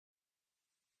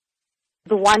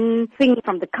The one thing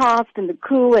from the cast and the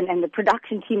crew and the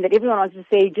production team that everyone wants to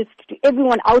say just to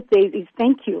everyone out there is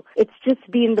thank you. It's just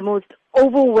been the most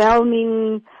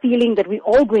overwhelming feeling that we're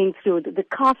all going through. The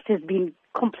cast has been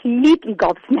completely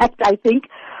gobsmacked, I think,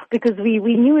 because we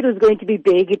knew it was going to be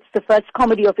big. It's the first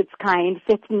comedy of its kind,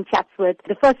 set in Chatsworth,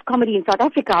 the first comedy in South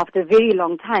Africa after a very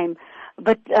long time.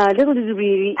 But little did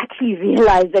we actually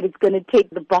realize that it's going to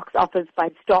take the box office by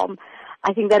storm.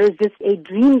 I think that was just a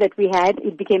dream that we had.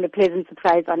 It became a pleasant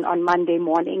surprise on Monday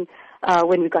morning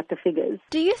when we got the figures.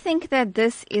 Do you think that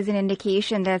this is an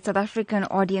indication that South African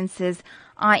audiences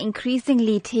are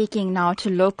increasingly taking now to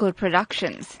local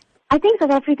productions? I think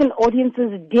South African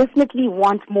audiences definitely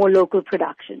want more local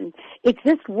production. It's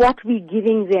just what we're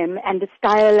giving them and the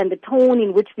style and the tone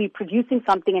in which we're producing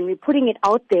something and we're putting it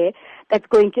out there that's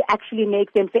going to actually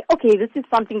make them say, okay, this is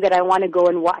something that I want to go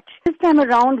and watch. This time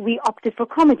around, we opted for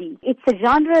comedy. It's a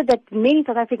genre that many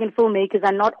South African filmmakers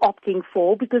are not opting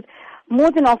for because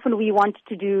more than often we want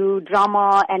to do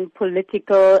drama and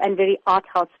political and very art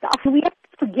house stuff. We have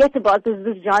to forget about this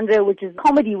genre, which is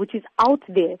comedy, which is out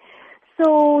there.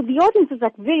 So the audiences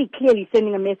are very clearly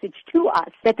sending a message to us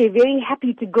that they're very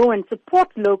happy to go and support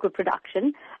local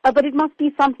production, but it must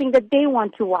be something that they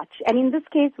want to watch. And in this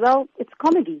case, well, it's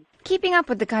comedy. Keeping up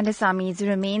with the Kandasamys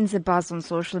remains a buzz on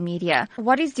social media.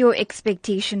 What is your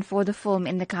expectation for the film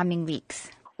in the coming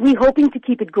weeks? We're hoping to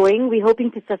keep it going. We're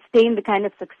hoping to sustain the kind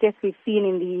of success we've seen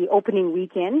in the opening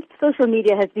weekend. Social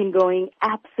media has been going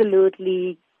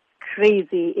absolutely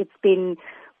crazy. It's been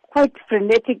quite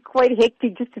frenetic, quite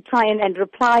hectic just to try and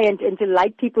reply and to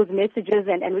like people's messages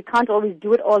and we can't always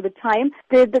do it all the time.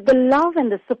 The love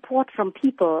and the support from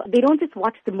people, they don't just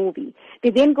watch the movie. They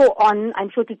then go on, I'm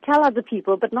sure, to tell other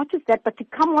people, but not just that, but to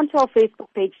come onto our Facebook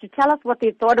page to tell us what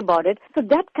they thought about it. So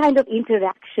that kind of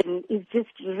interaction is just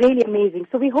really amazing.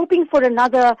 So we're hoping for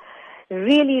another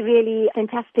really, really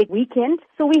fantastic weekend.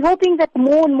 So we're hoping that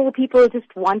more and more people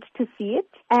just want to see it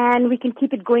and we can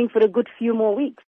keep it going for a good few more weeks.